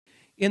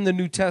in the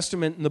New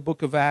Testament in the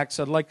book of Acts.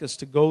 I'd like us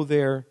to go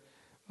there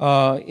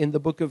in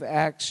the book of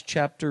Acts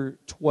chapter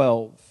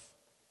 12.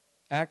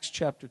 Acts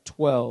chapter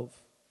 12.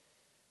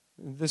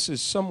 This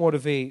is somewhat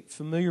of a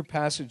familiar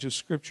passage of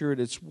Scripture.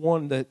 It's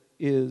one that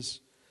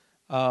is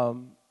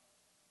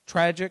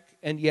tragic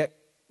and yet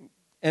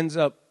ends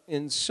up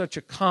in such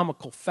a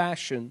comical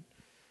fashion.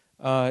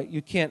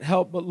 You can't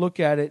help but look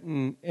at it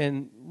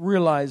and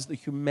realize the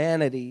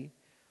humanity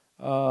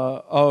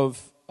of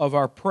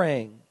our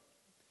praying.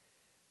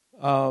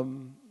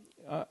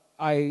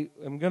 I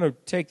am going to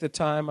take the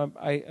time,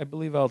 I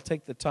believe I'll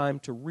take the time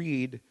to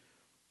read,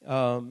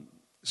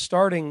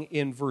 starting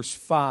in verse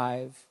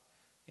 5.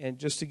 And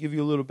just to give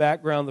you a little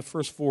background, the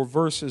first 4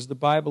 verses, the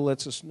Bible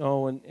lets us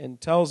know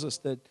and tells us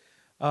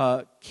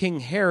that King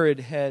Herod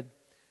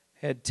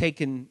had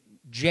taken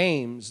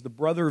James, the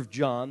brother of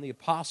John, the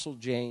apostle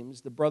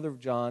James, the brother of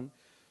John,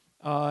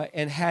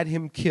 and had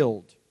him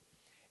killed.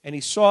 And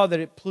he saw that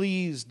it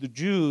pleased the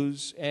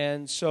Jews,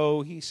 and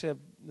so he said,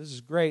 this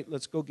is great,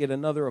 let's go get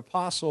another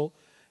apostle,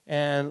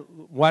 and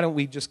why don't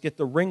we just get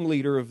the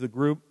ringleader of the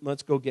group?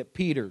 Let's go get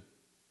Peter.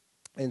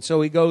 And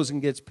so he goes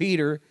and gets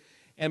Peter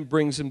and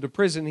brings him to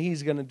prison.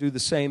 He's going to do the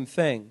same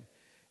thing.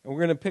 And we're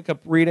going to pick up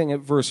reading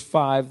at verse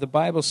 5. The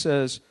Bible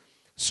says,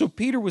 so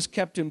Peter was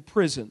kept in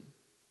prison.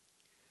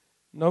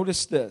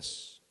 Notice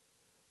this.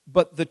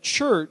 But the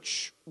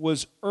church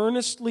was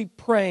earnestly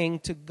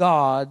praying to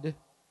God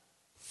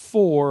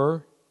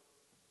for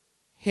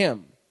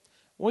him.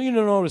 I want you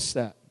to notice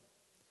that.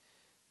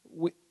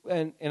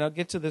 And I'll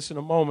get to this in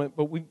a moment,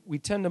 but we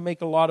tend to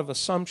make a lot of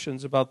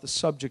assumptions about the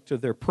subject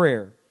of their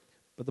prayer.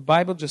 But the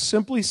Bible just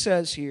simply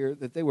says here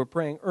that they were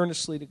praying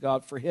earnestly to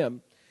God for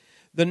him.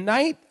 The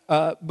night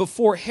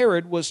before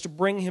Herod was to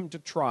bring him to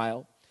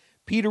trial,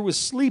 Peter was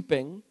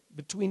sleeping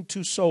between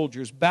 2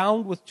 soldiers,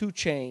 bound with 2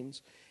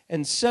 chains,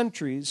 and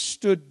sentries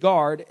stood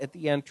guard at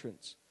the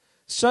entrance.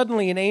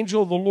 Suddenly an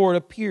angel of the Lord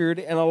appeared,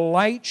 and a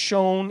light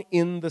shone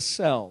in the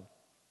cell.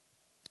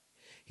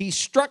 He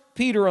struck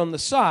Peter on the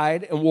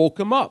side and woke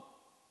him up.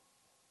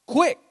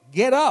 Quick,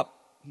 get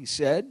up, he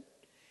said.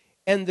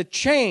 And the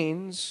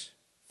chains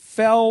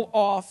fell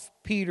off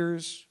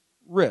Peter's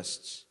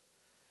wrists.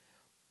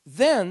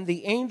 Then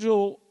the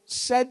angel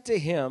said to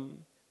him,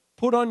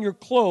 put on your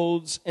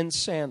clothes and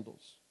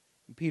sandals.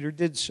 And Peter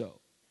did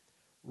so.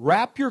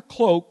 Wrap your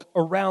cloak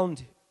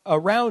around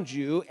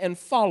you and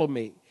follow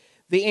me.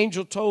 The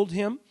angel told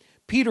him.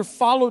 Peter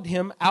followed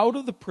him out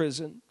of the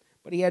prison,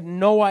 but he had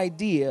no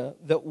idea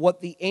that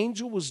what the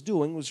angel was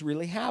doing was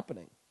really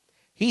happening.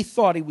 He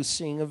thought he was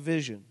seeing a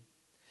vision.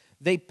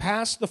 They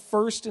passed the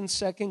first and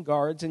second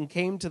guards and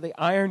came to the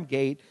iron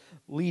gate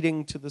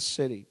leading to the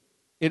city.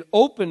 It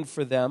opened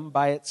for them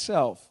by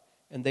itself,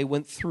 and they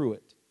went through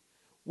it.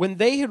 When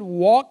they had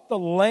walked the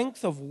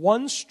length of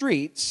one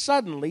street,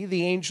 suddenly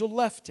the angel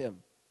left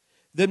him.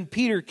 Then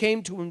Peter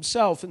came to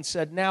himself and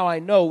said, now I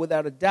know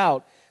without a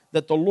doubt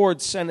that the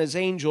Lord sent his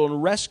angel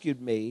and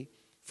rescued me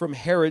from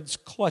Herod's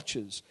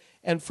clutches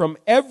and from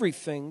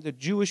everything the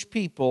Jewish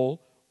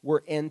people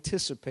were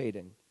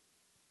anticipating.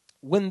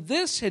 When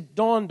this had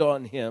dawned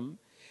on him,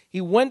 he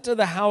went to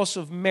the house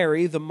of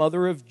Mary, the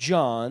mother of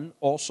John,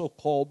 also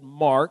called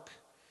Mark.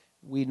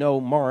 We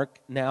know Mark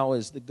now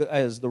as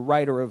the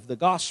writer of the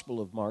Gospel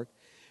of Mark,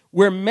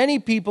 where many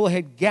people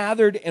had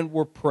gathered and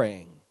were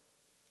praying.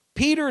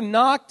 Peter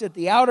knocked at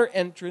the outer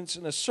entrance,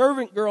 and a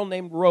servant girl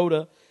named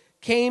Rhoda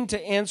came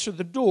to answer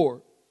the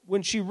door.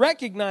 When she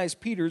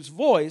recognized Peter's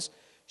voice,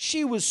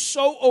 she was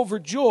so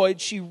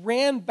overjoyed she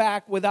ran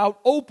back without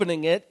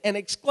opening it and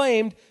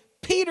exclaimed,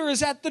 Peter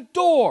is at the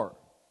door.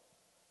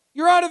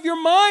 You're out of your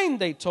mind,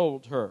 they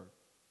told her.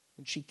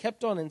 And she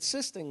kept on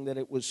insisting that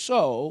it was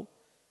so.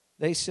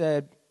 They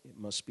said, it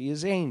must be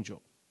his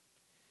angel.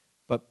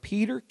 But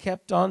Peter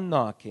kept on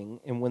knocking,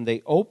 and when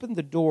they opened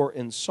the door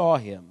and saw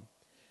him,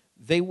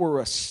 they were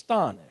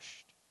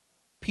astonished.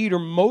 Peter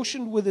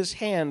motioned with his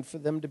hand for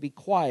them to be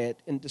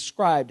quiet and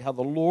described how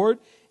the Lord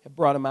had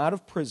brought him out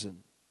of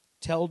prison.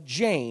 Tell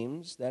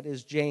James, that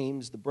is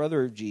James, the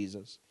brother of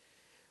Jesus,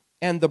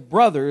 and the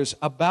brothers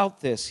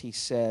about this, he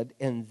said,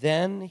 and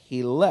then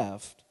he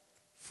left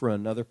for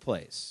another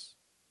place.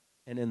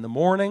 And in the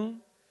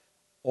morning,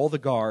 all the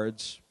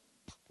guards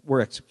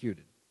were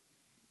executed.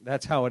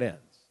 That's how it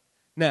ends.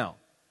 Now,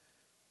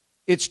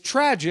 it's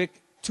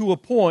tragic to a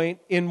point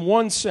in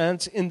one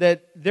sense in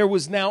that there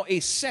was now a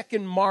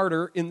second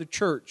martyr in the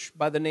church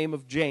by the name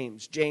of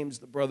James, James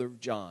the brother of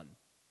John.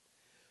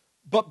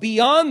 But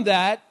beyond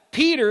that,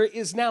 Peter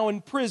is now in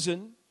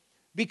prison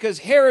because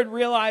Herod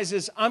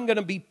realizes I'm going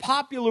to be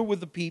popular with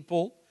the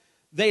people.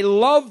 They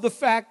love the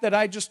fact that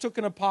I just took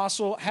an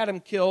apostle, had him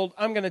killed.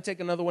 I'm going to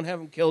take another one, have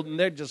him killed, and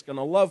they're just going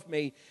to love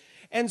me.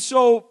 And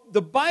so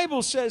the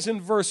Bible says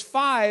in verse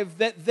 5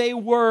 that they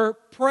were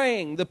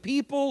praying. The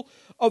people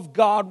of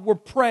God were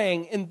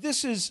praying. And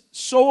this is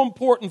so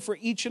important for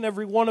each and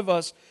every one of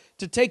us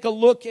to take a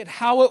look at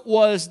how it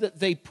was that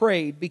they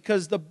prayed.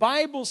 Because the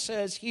Bible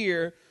says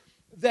here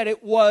that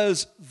it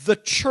was the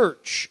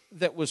church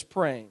that was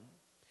praying.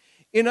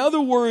 In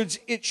other words,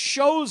 it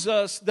shows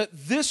us that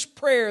this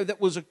prayer that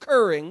was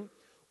occurring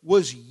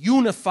was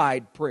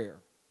unified prayer.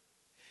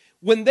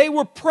 When they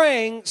were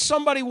praying,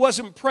 somebody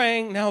wasn't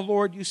praying, now,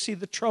 Lord, you see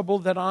the trouble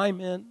that I'm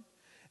in.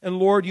 And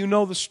Lord, you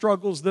know the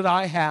struggles that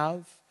I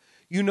have.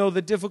 You know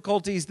the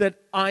difficulties that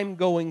I'm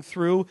going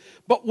through.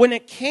 But when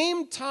it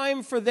came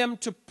time for them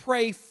to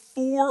pray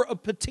for a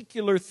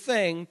particular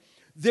thing,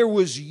 there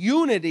was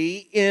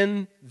unity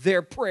in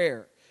their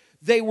prayer.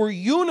 They were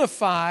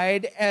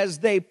unified as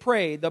they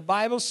prayed. The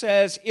Bible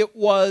says it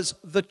was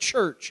the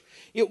church.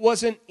 It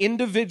wasn't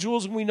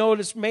individuals, and we know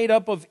it's made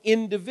up of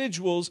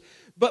individuals.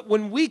 But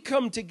when we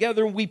come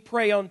together and we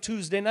pray on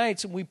Tuesday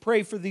nights and we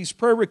pray for these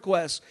prayer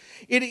requests,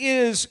 it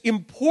is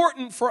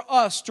important for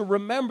us to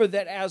remember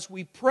that as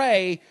we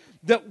pray,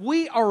 that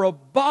we are a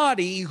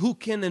body who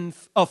can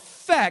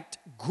affect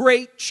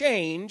great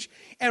change.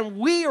 And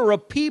we are a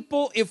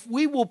people, if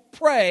we will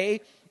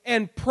pray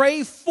and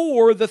pray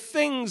for the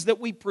things that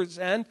we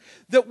present,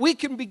 that we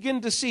can begin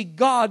to see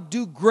God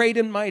do great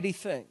and mighty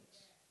things.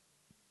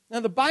 Now,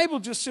 the Bible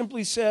just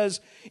simply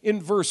says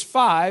in verse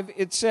 5,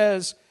 it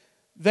says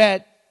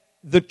that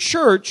the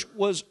church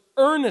was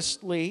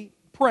earnestly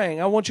praying.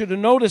 I want you to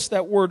notice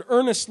that word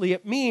earnestly.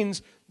 It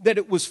means that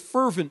it was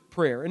fervent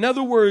prayer. In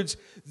other words,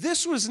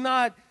 this was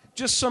not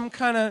just some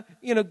kind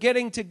of,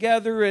 getting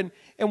together and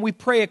we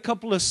pray a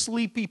couple of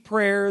sleepy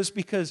prayers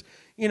because,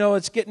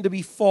 it's getting to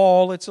be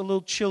fall, it's a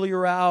little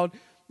chillier out,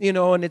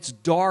 and it's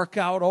dark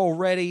out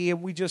already,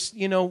 and we just,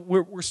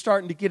 we're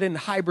starting to get in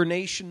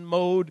hibernation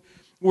mode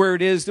where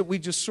it is that we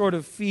just sort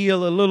of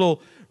feel a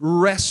little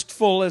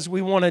restful as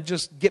we want to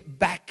just get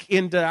back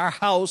into our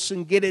house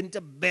and get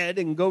into bed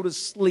and go to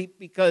sleep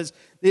because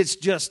it's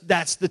just,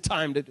 that's the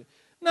time to do.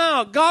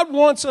 No, God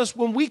wants us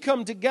when we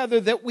come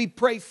together that we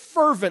pray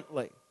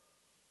fervently.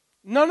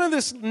 None of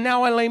this,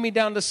 now I lay me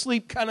down to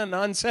sleep kind of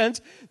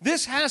nonsense.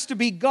 This has to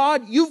be,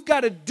 God, you've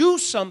got to do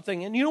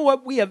something. And you know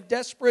what? We have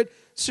desperate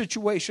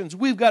situations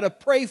we've got to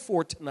pray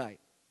for tonight.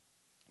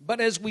 But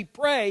as we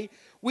pray,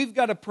 we've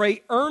got to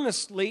pray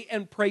earnestly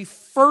and pray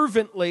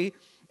fervently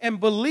and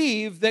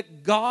believe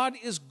that God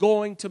is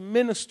going to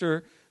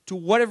minister to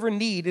whatever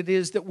need it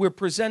is that we're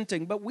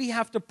presenting. But we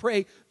have to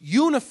pray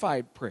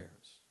unified prayers.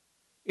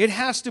 It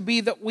has to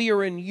be that we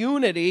are in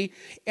unity,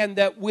 and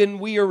that when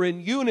we are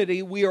in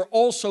unity, we are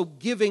also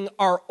giving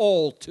our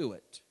all to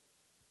it.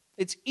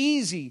 It's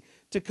easy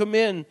to come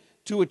in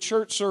to a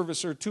church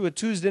service or to a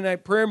Tuesday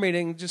night prayer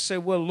meeting and just say,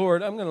 well,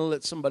 Lord, I'm going to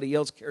let somebody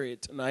else carry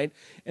it tonight,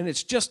 and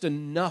it's just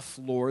enough,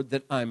 Lord,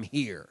 that I'm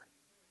here.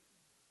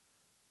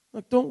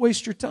 Look, don't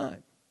waste your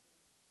time.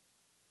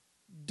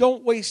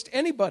 Don't waste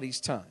anybody's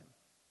time.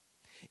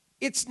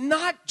 It's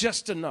not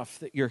just enough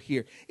that you're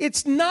here.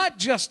 It's not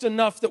just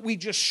enough that we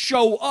just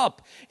show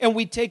up and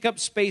we take up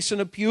space in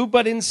a pew,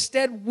 but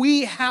instead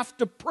we have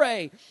to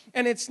pray.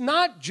 And it's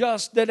not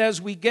just that as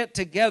we get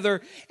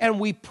together and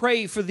we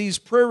pray for these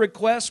prayer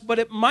requests, but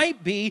it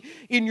might be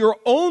in your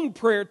own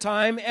prayer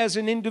time as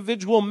an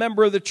individual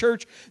member of the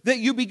church that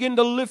you begin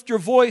to lift your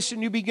voice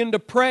and you begin to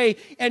pray,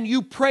 and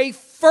you pray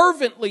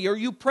fervently or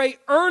you pray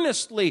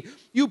earnestly.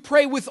 You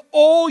pray with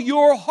all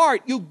your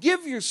heart. You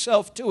give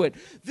yourself to it.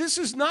 This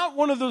is not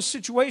one of those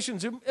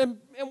situations, and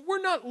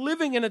we're not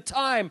living in a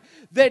time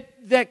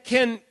that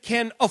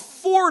can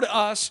afford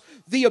us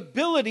the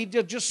ability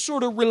to just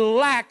sort of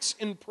relax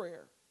in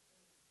prayer.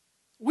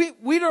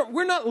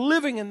 We're not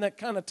living in that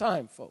kind of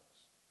time, folks.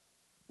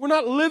 We're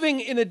not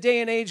living in a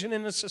day and age and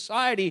in a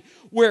society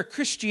where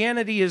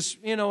Christianity is,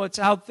 it's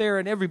out there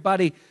and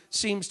everybody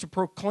seems to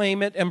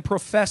proclaim it and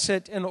profess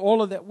it and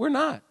all of that. We're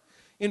not.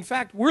 In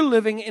fact, we're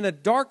living in a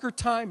darker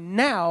time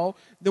now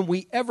than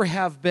we ever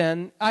have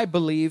been, I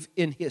believe,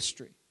 in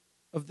history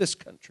of this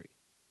country.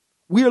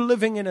 We are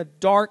living in a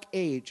dark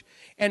age.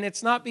 And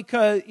it's not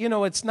because,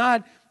 it's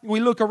not, we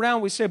look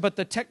around, we say, but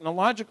the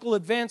technological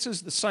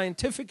advances, the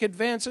scientific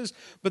advances,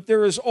 but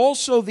there is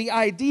also the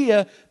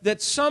idea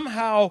that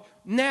somehow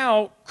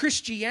now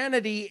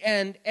Christianity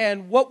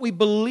and what we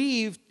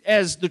believe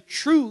as the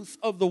truth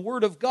of the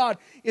Word of God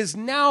is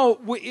now,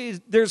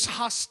 there's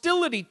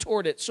hostility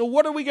toward it. So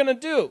what are we going to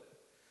do?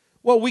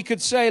 Well, we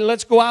could say,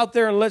 let's go out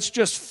there and let's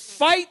just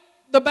fight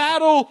the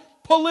battle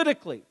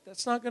politically.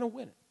 That's not going to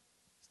win it.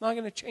 It's not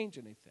going to change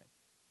anything.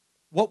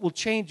 What will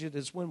change it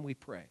is when we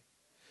pray.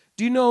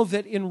 Do you know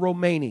that in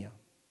Romania,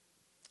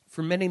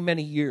 for many,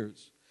 many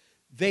years,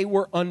 they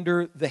were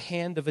under the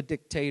hand of a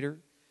dictator?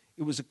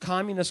 It was a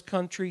communist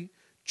country.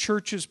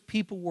 Churches,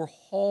 people were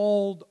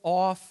hauled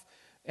off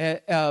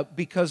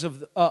because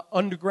of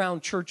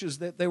underground churches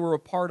that they were a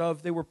part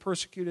of. They were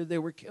persecuted. They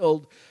were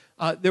killed.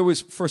 There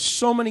was, for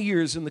so many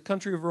years in the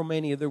country of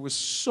Romania, there was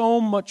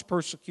so much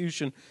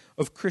persecution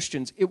of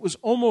Christians. It was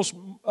almost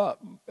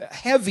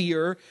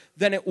heavier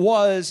than it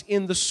was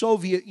in the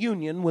Soviet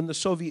Union when the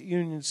Soviet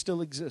Union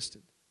still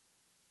existed.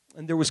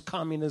 And there was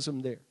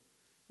communism there.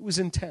 It was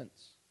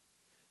intense.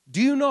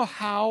 Do you know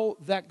how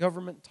that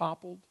government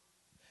toppled?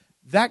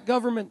 That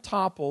government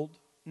toppled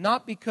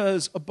not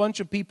because a bunch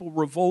of people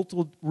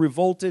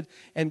revolted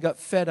and got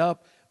fed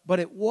up, but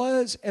it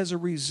was as a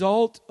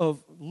result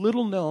of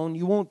little known,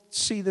 you won't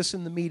see this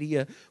in the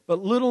media, but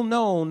little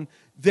known,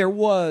 there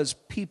was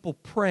people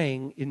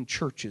praying in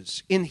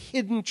churches, in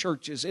hidden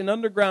churches, in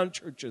underground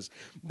churches.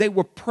 They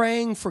were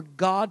praying for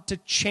God to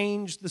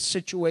change the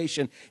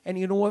situation. And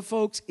you know what,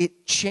 folks?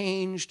 It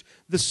changed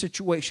the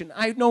situation.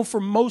 I know for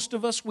most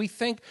of us, we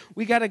think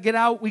we got to get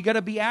out, we got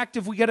to be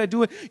active, we got to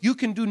do it. You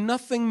can do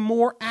nothing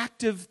more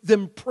active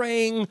than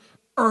praying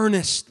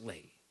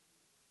earnestly.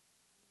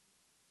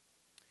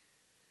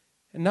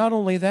 And not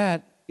only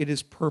that, it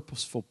is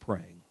purposeful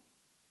praying.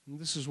 And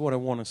this is what I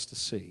want us to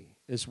see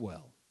as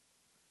well.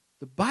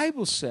 The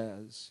Bible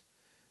says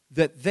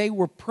that they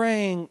were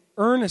praying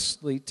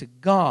earnestly to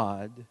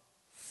God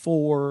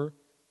for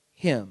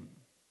him.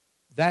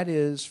 That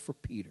is, for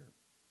Peter.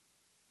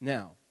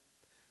 Now,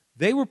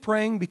 they were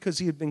praying because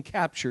he had been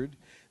captured.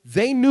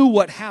 They knew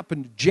what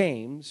happened to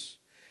James,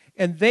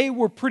 and they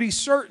were pretty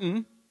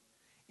certain.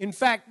 In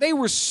fact, they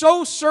were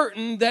so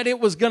certain that it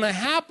was going to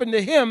happen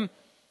to him.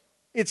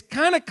 It's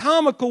kind of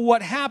comical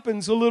what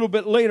happens a little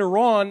bit later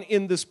on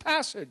in this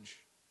passage,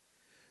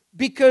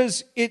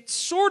 because it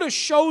sort of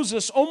shows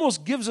us,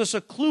 almost gives us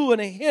a clue and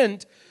a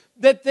hint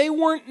that they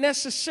weren't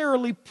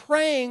necessarily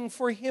praying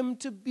for him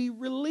to be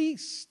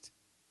released.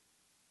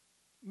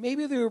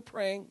 Maybe they were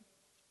praying,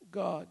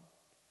 God,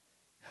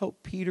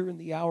 help Peter in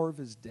the hour of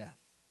his death.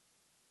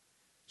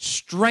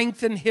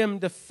 Strengthen him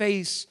to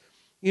face,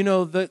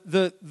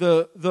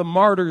 the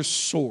martyr's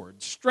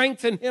sword.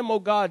 Strengthen him, oh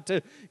God,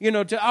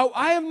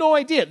 I have no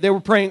idea. They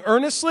were praying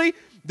earnestly.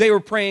 They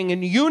were praying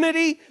in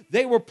unity.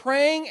 They were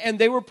praying, and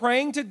they were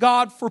praying to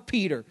God for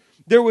Peter.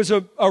 There was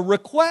a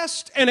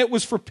request, and it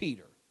was for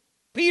Peter.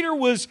 Peter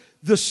was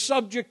the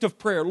subject of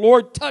prayer.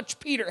 Lord, touch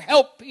Peter.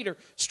 Help Peter.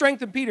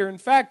 Strengthen Peter. In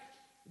fact,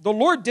 the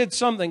Lord did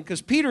something,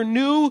 because Peter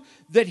knew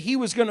that he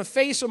was going to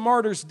face a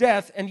martyr's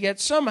death, and yet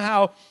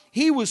somehow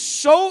he was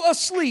so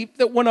asleep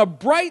that when a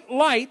bright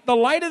light, the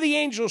light of the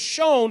angel,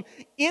 shone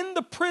in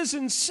the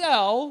prison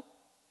cell,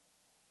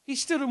 he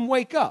still didn't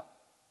wake up.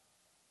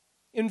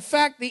 In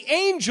fact, the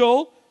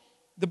angel,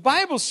 the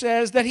Bible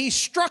says that he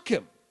struck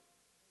him.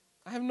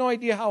 I have no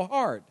idea how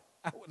hard.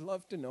 I would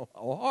love to know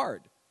how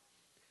hard.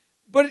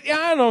 But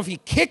I don't know if he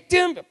kicked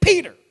him. But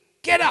Peter,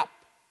 get up.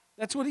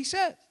 That's what he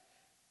says.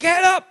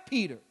 Get up,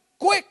 Peter,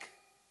 quick.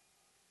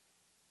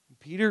 And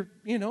Peter,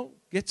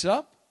 gets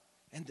up,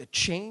 and the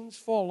chains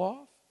fall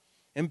off.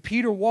 And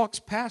Peter walks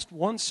past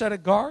one set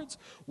of guards,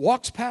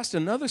 walks past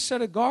another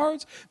set of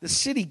guards. The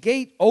city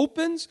gate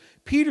opens.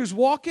 Peter's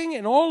walking,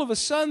 and all of a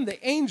sudden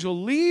the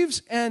angel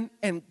leaves and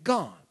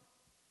gone.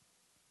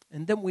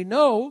 And then we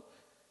know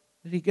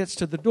that he gets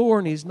to the door,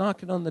 and he's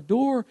knocking on the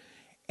door.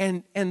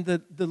 And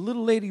the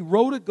little lady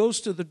Rhoda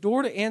goes to the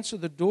door to answer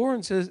the door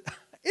and says,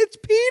 it's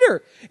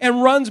Peter,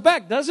 and runs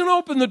back. Doesn't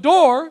open the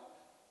door.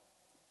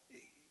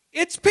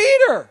 It's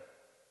Peter.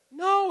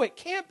 No, it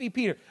can't be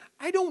Peter.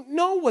 I don't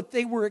know what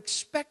they were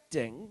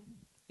expecting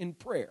in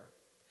prayer.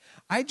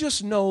 I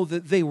just know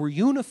that they were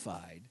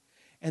unified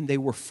and they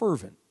were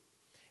fervent.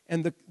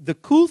 And the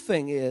cool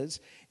thing is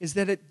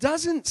that it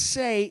doesn't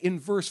say in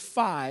verse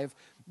 5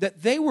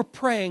 that they were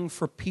praying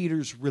for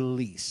Peter's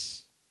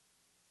release.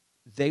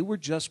 They were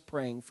just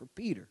praying for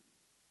Peter,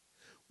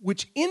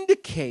 which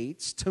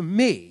indicates to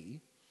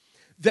me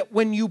that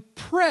when you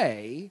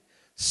pray,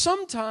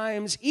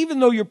 sometimes, even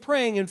though you're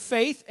praying in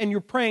faith and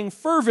you're praying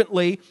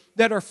fervently,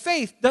 that our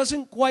faith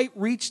doesn't quite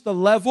reach the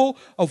level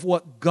of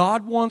what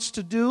God wants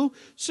to do.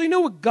 So you know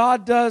what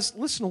God does?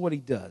 Listen to what he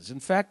does. In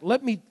fact,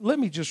 let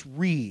me just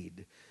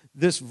read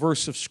this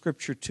verse of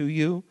Scripture to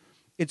you.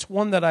 It's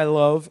one that I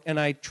love, and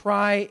I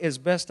try as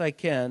best I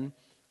can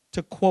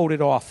to quote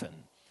it often.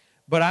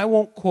 But I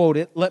won't quote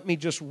it. Let me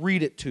just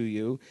read it to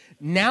you.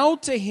 Now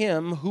to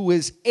him who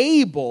is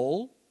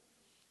able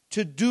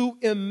to do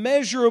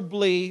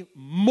immeasurably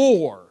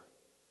more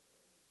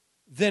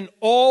than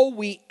all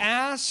we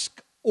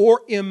ask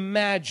or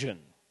imagine.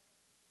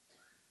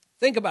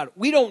 Think about it.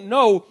 We don't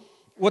know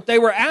what they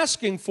were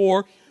asking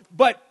for,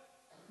 but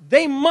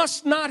they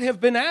must not have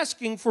been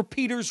asking for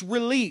Peter's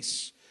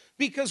release.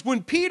 Because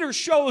when Peter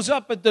shows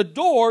up at the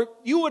door,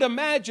 you would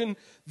imagine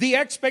the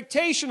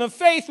expectation of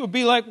faith would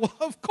be like, well,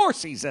 of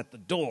course he's at the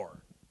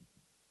door.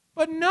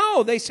 But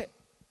no, they said,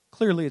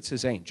 clearly it's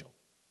his angel.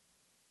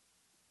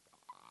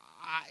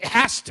 It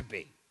has to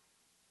be.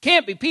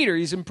 Can't be Peter,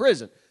 he's in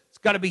prison. It's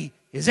got to be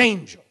his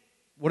angel,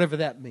 whatever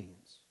that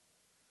means.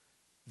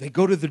 They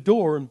go to the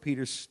door, and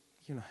Peter's,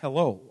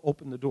 hello,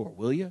 open the door,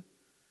 will you?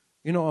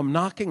 I'm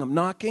knocking,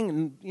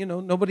 and,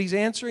 nobody's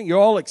answering. You're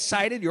all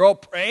excited, you're all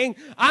praying.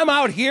 I'm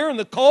out here in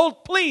the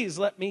cold, please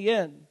let me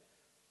in.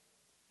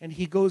 And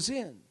he goes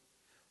in.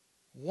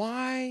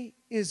 Why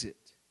is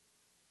it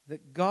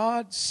that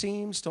God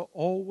seems to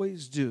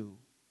always do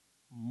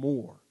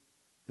more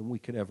than we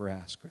could ever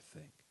ask or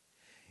think?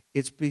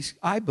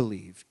 I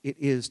believe it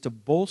is to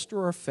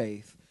bolster our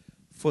faith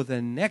for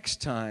the next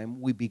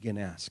time we begin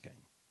asking,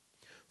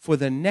 for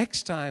the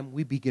next time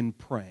we begin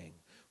praying,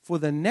 for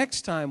the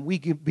next time we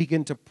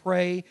begin to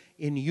pray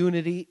in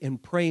unity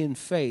and pray in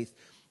faith.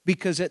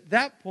 Because at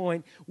that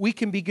point, we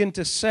can begin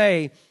to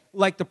say,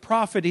 like the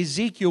prophet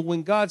Ezekiel,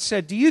 when God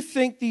said, do you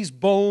think these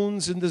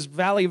bones in this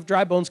valley of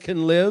dry bones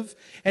can live?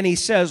 And he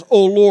says,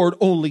 oh Lord,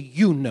 only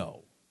you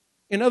know.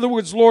 In other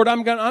words, Lord,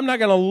 I'm not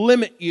going to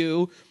limit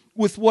you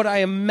with what I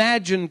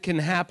imagine can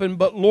happen,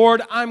 but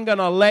Lord, I'm going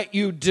to let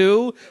you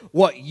do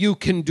what you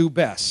can do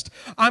best.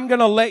 I'm going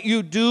to let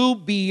you do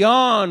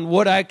beyond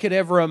what I could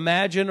ever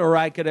imagine or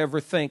I could ever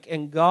think.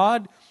 And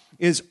God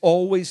is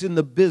always in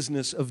the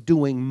business of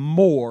doing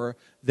more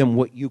than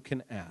what you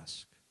can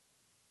ask.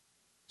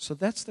 So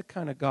that's the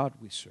kind of God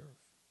we serve.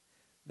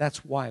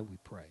 That's why we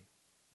pray.